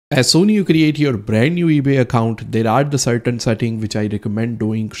As soon as you create your brand new eBay account, there are the certain settings which I recommend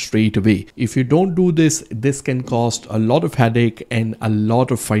doing straight away. If you don't do this, this can cost a lot of headache and a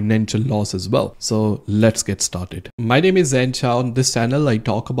lot of financial loss as well. So let's get started. My name is Zansha. On this channel, I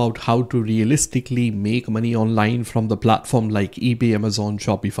talk about how to realistically make money online from the platform like eBay, Amazon,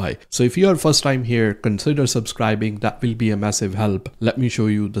 Shopify. So if you are first time here, consider subscribing. That will be a massive help. Let me show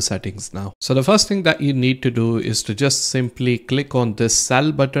you the settings now. So the first thing that you need to do is to just simply click on this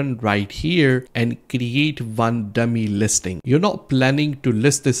sell button right here and create one dummy listing. You're not planning to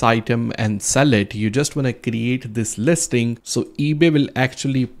list this item and sell it. You just want to create this listing. So eBay will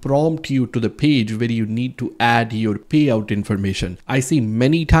actually prompt you to the page where you need to add your payout information. I see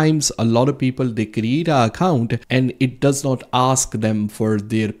many times a lot of people, they create an account and it does not ask them for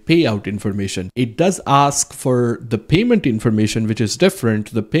their payout information. It does ask for the payment information, which is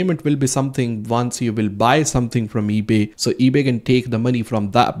different. The payment will be something once you will buy something from eBay. So eBay can take the money from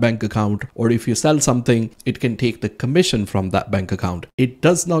that bank account, or if you sell something, it can take the commission from that bank account. It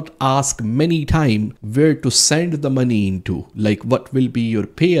does not ask many times where to send the money into, like what will be your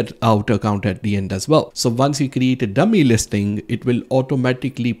payout account at the end as well. So once you create a dummy listing, it will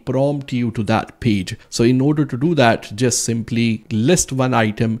automatically prompt you to that page. So in order to do that, just simply list one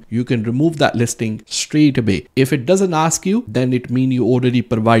item. You can remove that listing straight away. If it doesn't ask you, then it means you already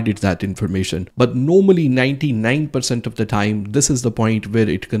provided that information. But normally 99% of the time, this is the point where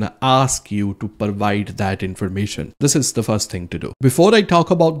it's gonna ask you to provide that information. This is the first thing to do. Before I talk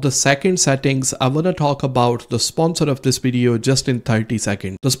about the second settings, I wanna talk about the sponsor of this video just in 30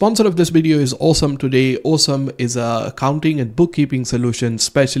 seconds. The sponsor of this video is Osome today. Osome is a accounting and bookkeeping solution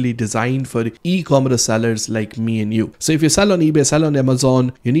specially designed for e-commerce sellers like me and you. So if you sell on eBay, sell on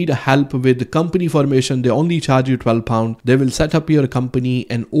Amazon, you need a help with the company formation, they only charge you £12. They will set up your company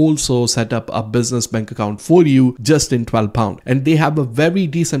and also set up a business bank account for you just in £12. And they have a very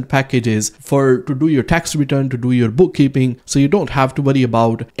decent packages to do your tax return, to do your bookkeeping, so you don't have to worry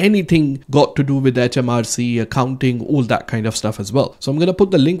about anything got to do with HMRC, accounting, all that kind of stuff as well. So I'm gonna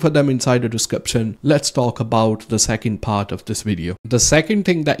put the link for them inside the description. Let's talk about the second part of this video. The second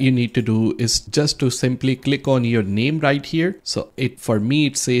thing that you need to do is just to simply click on your name right here. So for me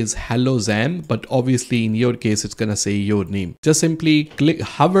it says hello Zam, but obviously in your case it's gonna say your name. Just simply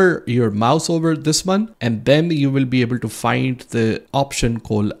hover your mouse over this one, and then you will be able to find the option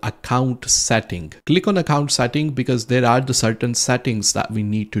called account setting. Click on account setting because there are the certain settings that we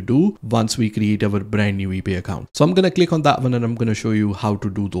need to do once we create our brand new eBay account. So I'm gonna click on that one and I'm gonna show you how to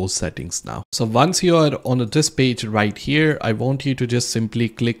do those settings now. So once you are on this page right here, I want you to just simply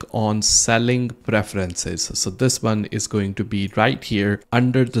click on selling preferences. So this one is going to be right here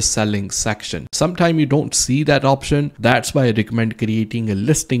under the selling section. Sometimes you don't see that option. That's why I recommend creating a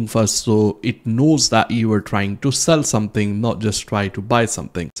listing first, so it knows that you are trying to sell something, not just try to buy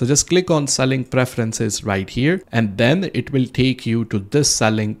something. So just click on selling preferences right here, and then it will take you to this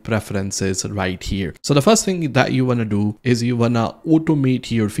selling preferences right here. So the first thing that you want to do is you want to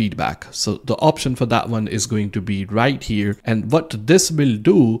automate your feedback. So the option for that one is going to be right here. And what this will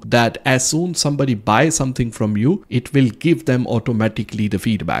do, that as soon somebody buys something from you, it will give them automatically the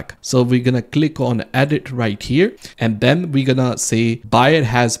feedback. So we're gonna click on edit right here, and then we're gonna say buyer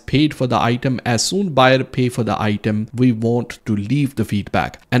has paid for the item. As soon buyer pay for the item, we want to leave the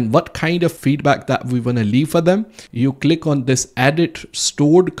feedback. And what kind of feedback that we want to leave for them, you click on this edit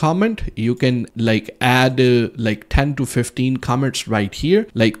stored comment. You can like add like 10 to 15 comments right here,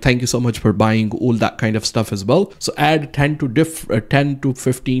 like thank you so much for buying, all that kind of stuff as well. So add 10 to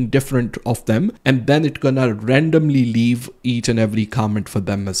 15 different of them, and then it's gonna randomly leave each and every comment for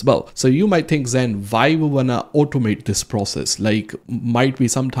them as well. So you might think, Zen, why we wanna automate this process? Like might be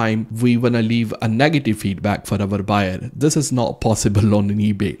sometime we wanna leave a negative feedback for our buyer. This is not possible on an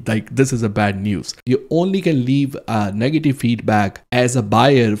eBay. Like this is a bad news. You only can leave a negative feedback as a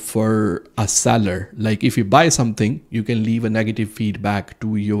buyer for a seller. Like if you buy something, you can leave a negative feedback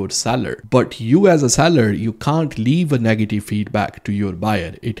to your seller, but you as a seller, you can't leave a negative feedback to your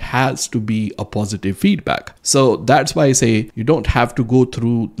buyer. It has to be a positive feedback. So that's why I say you don't have to go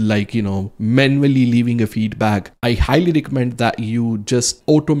through like, you know, manually leaving a feedback. I highly recommend that you just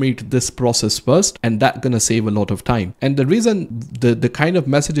automate this process first, and that's gonna save a lot of time. And the reason, the kind of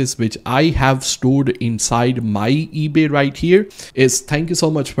messages which I have stored inside my eBay right here is thank you so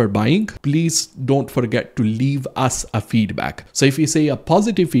much for buying. Please don't forget to leave us a feedback. So if you say a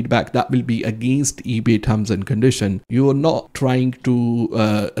positive feedback, that will be against eBay terms and condition. You are not trying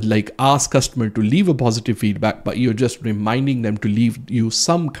to like ask customer to leave a positive feedback, but you're just reminding them to leave you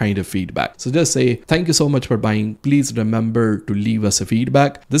some kind of feedback. So just say thank you so much for buying. Please remember to leave us a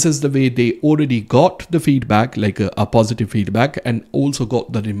feedback. This is the way they already got the feedback, like a positive feedback, and then also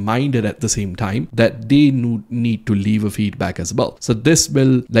got the reminder at the same time that they need to leave a feedback as well. So this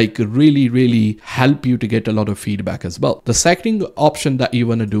will like really help you to get a lot of feedback as well. The second option that you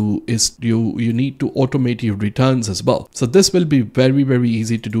want to do is you need to automate your returns as well. So this will be very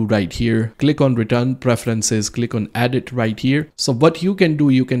easy to do right here. Click on return preferences, click on edit right here. So what you can do,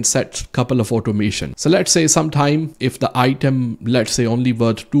 you can set a couple of automation. So let's say sometime if the item, let's say only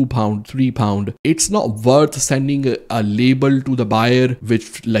worth £2, £3, it's not worth sending a label to the buyer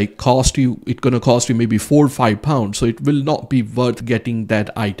which like cost you, it's gonna cost you maybe £4 or £5. So it will not be worth getting that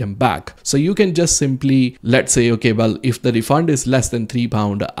item back. So you can just simply, let's say, okay, well, if the refund is less than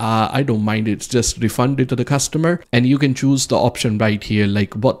 £3, I don't mind, it's just refund it to the customer, and you can choose the option right here,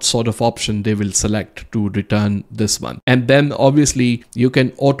 like what sort of option they will select to return this one. And then obviously you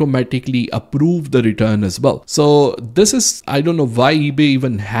can automatically approve the return as well. So this is, I don't know why eBay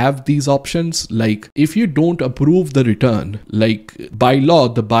even have these options. Like if you don't approve the return, like by law,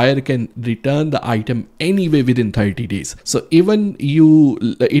 the buyer can return the item anyway within 30 days. So even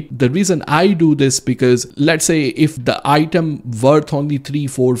the reason I do this, because let's say if the item worth only £3,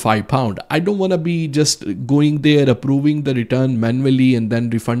 £4, £5, I don't want to be just going there approving the return manually and then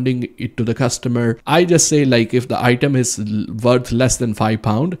refunding it to the customer. I just say like if the item is worth less than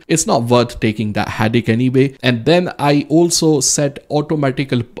 £5, it's not worth taking that headache anyway. And then I also set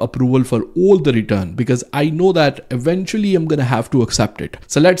automatic approval for all the return, because I know that eventually I'm gonna have to accept it.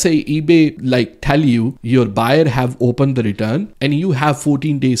 So let's say eBay like tell you your buyer have opened the return and you have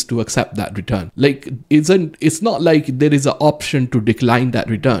 14 days to accept that return. Like it's not like there is an option to decline that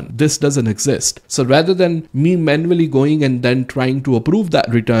return. This doesn't exist. So rather than me manually going and then trying to approve that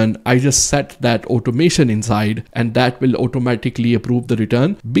return, I just set that automation inside and that will automatically approve the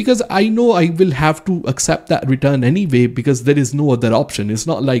return, because I know I will have to accept that return anyway, because there is no other option. It's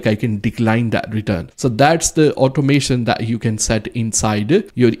not like I can decline that return. So that's the automation that you can set inside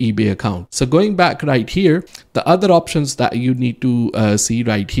your eBay account. So going back right here, the other options that you need to see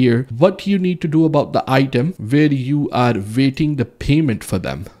right here, what you need to do about the item where you are waiting the payment for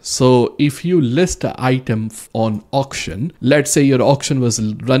them. So if you list an item on auction, let's say your auction was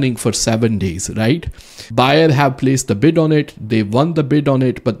running for 7 days, right? Buyer have placed the bid on it, they won the bid on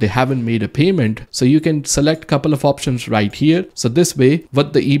it, but they haven't made a payment. So you can select a couple of options right here. So this way,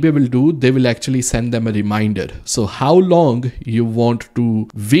 what the eBay will do, they will actually send them a reminder. So how long you want to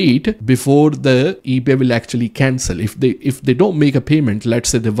wait before the eBay will actually cancel. If they don't make a payment, let's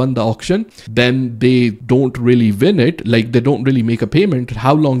say they won the auction, then they don't really win it, like they don't really make a payment,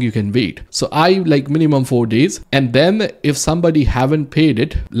 how long you can wait. So I like minimum 4 days. And then if somebody haven't paid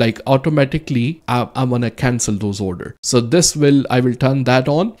it, like automatically I want to cancel those orders. So I will turn that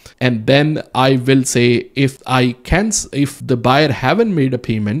on, and then I will say if the buyer haven't made a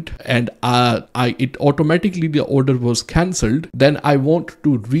payment and it automatically the order was cancelled, then I want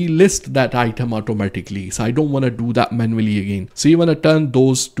to relist that item automatically. So I don't want to do that manually again. So you want to turn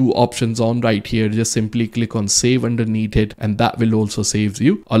those two options on right here. Just simply click on save underneath it, and that will also save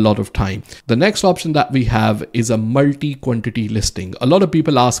you a lot of time. The next option that we have is a multi-quantity listing. A lot of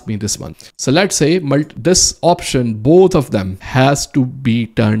people ask me this one. So let's say this option, both of them has to be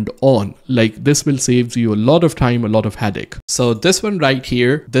turned on. Like this will save you a lot of time, a lot of headache. So this one right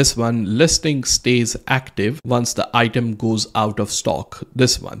here, this one listing stays active once the item goes out of stock.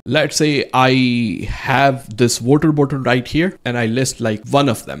 This one, let's say I have this water bottle right here and I list like one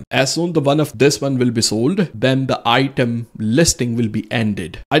of them. As soon as this one will be sold, then the item listing will be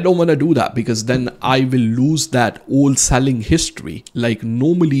ended. I don't want to do that, because then I will lose that old selling history. Like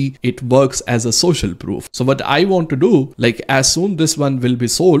normally it works as a social proof. So what I want to do, like as soon this one will be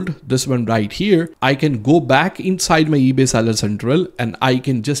sold, this one right here, I can go back inside my eBay Seller Central and I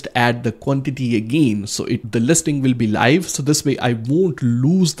can just add the quantity again. So the listing will be live. So this way I won't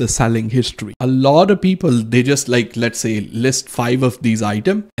lose the selling history. A lot of people, they just like, let's say list 5 of these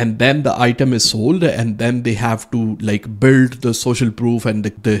items and then the item is sold, and then they have to like build the social proof and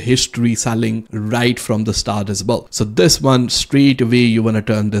the history selling right from the start as well. So this one straight away you want to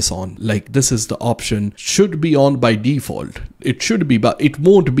turn this on. Like this is the option, should be on by default. It should be, but it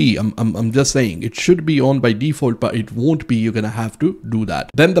won't be. I'm just saying it should be on by default, but it won't be. You're gonna have to do that.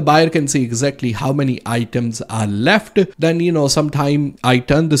 Then the buyer can see exactly how many items are left. Then sometime I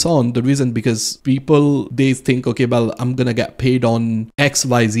turn this on, the reason because people people, they think, okay, well, I'm gonna get paid on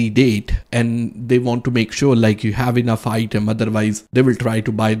XYZ date, and they want to make sure like you have enough item, otherwise they will try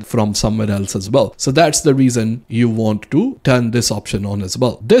to buy from somewhere else as well. So that's the reason you want to turn this option on as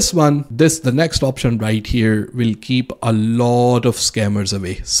well. The next option right here will keep a lot of scammers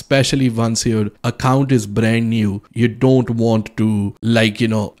away, especially once your account is brand new. You don't want to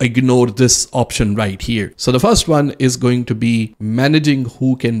ignore this option right here. So the first one is going to be managing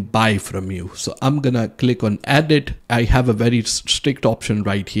who can buy from you. So I'm gonna click on edit. I have a very strict option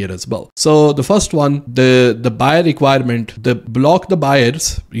right here as well. So the first one, the buyer requirement, block the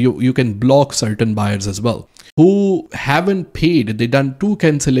buyers. You can block certain buyers as well who haven't paid. They done 2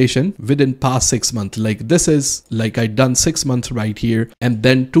 cancellation within past 6 months. Like this is like I done 6 months right here, and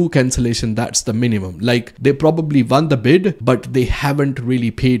then 2 cancellation. That's the minimum. Like they probably won the bid, but they haven't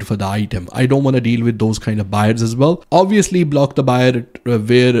really paid for the item. I don't want to deal with those kind of buyers as well. Obviously block the buyer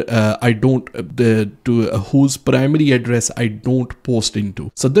where I don't whose primary address I don't post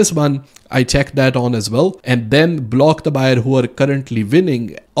into. So this one I check that on as well, and then block the buyer who are currently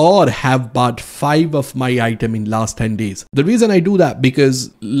winning or have bought 5 of my item in last 10 days. The reason I do that,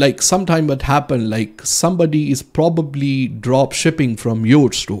 because like sometime what happened, like somebody is probably drop shipping from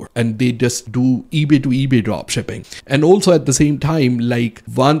your store and they just do eBay to eBay drop shipping. And also at the same time, like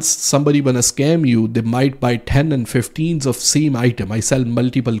once somebody wanna scam you, they might buy 10 and 15s of same item. I sell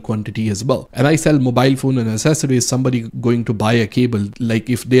multiple quantity as well, and I sell mobile phone and accessories. Somebody going to buy a cable, like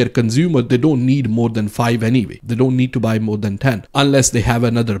if they're consumer, they don't need more than 5 anyway. They don't need to buy more than 10 unless they have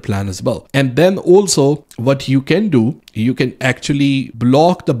another plan as well. And then also what you can do, you can actually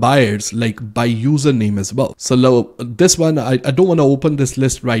block the buyers like by username as well. So this one, I don't want to open this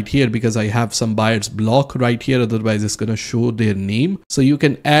list right here because I have some buyers block right here, otherwise it's going to show their name. So you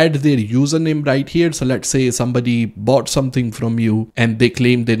can add their username right here. So let's say somebody bought something from you and they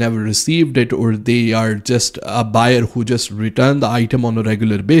claim they never received it, or they are just a buyer who just returned the item on a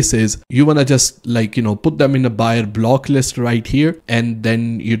regular basis. You want to just put them in a buyer block list right here, and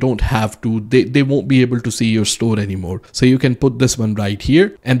then you don't have to, they won't be able to see your store anymore. So you can put this one right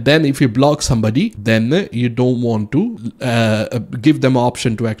here. And then if you block somebody, then you don't want to give them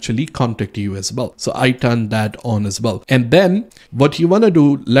option to actually contact you as well. So I turn that on as well. And then what you want to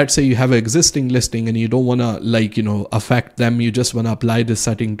do, let's say you have an existing listing and you don't want to affect them. You just want to apply this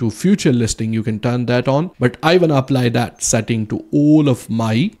setting to future listing. You can turn that on, but I want to apply that setting to all of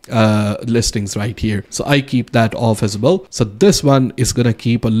my listings right here. So I keep that off as well. So this one is going to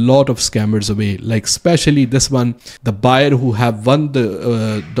keep a lot of scammers away, like especially this one, the buyer who have won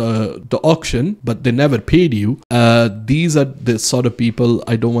the auction but they never paid you. These are the sort of people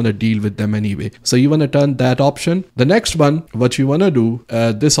I don't want to deal with them anyway. So you want to turn that option. The next one, what you want to do,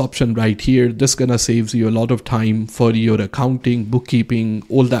 this option right here, this gonna saves you a lot of time for your accounting, bookkeeping,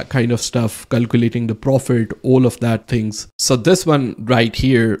 all that kind of stuff, calculating the profit, all of that things. So this one right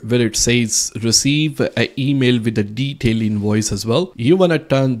here where it says receive an email with a detailed invoice as well, you want to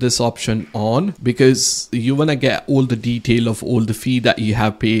turn this option on because you want to get all the detail of all the fee that you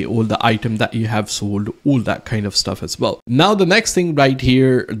have paid, all the item that you have sold, all that kind of stuff as well. Now the next thing right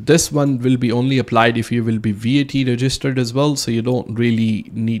here, this one will be only applied if you will be VAT registered as well. So you don't really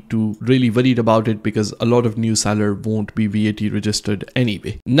need to really worry about it because a lot of new seller won't be VAT registered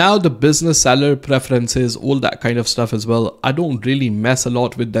anyway. Now the business seller preferences, all that kind of stuff as well, I don't really mess a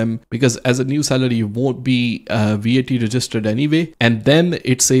lot with them because as a new seller you won't be VAT registered anyway. And then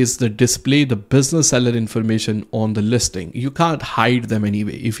it says the display the business seller information on the listing. You can't hide them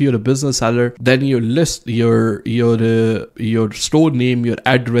anyway. If you're a business seller, then your list, your store name, your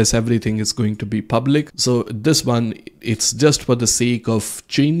address, everything is going to be public. So this one, it's just for the sake of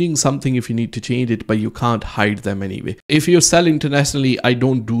changing something if you need to change it, but you can't hide them anyway. If you sell internationally, I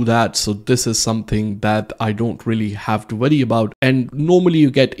don't do that. So this is something that I don't really have to worry about. And normally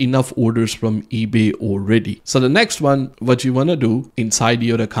you get enough orders from eBay already. So the next one, what you want to do inside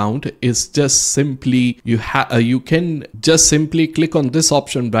your account is just simply, you can just simply click on this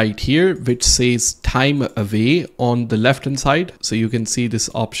option right here, which says time away on the left hand side. So you can see this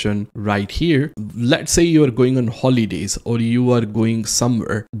option right here. Let's say you are going on holidays or you are going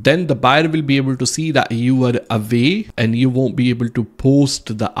somewhere, then the buyer will be able to see that you are away and you won't be able to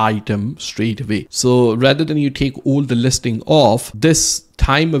post the item straight away. So rather than you take all the listing off, this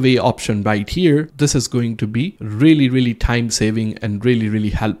time away option right here, this is going to be really time saving and really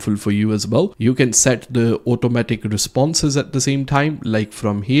helpful for you as well. You can set the automatic responses at the same time, like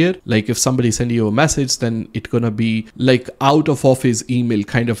from here, like if somebody send you a message, then it's gonna be like out of office email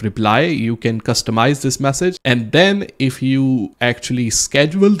kind of reply. You can customize this message, and then if you actually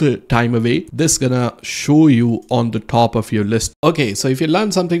schedule the time away, this gonna show you on the top of your list. Okay, so if you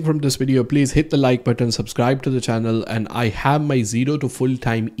learned something from this video, please hit the like button, subscribe to the channel, and I have my 0 to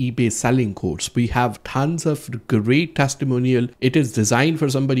full-time eBay selling course. We have tons of great testimonial. It is designed for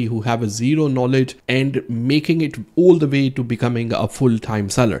somebody who have a zero knowledge and making it all the way to becoming a full-time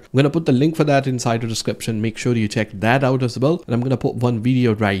seller. I'm gonna put the link for that inside the description. Make sure you check that out as well. And I'm gonna put one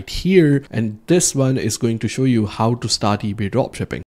video right here, and this one is going to show you how to start eBay dropshipping.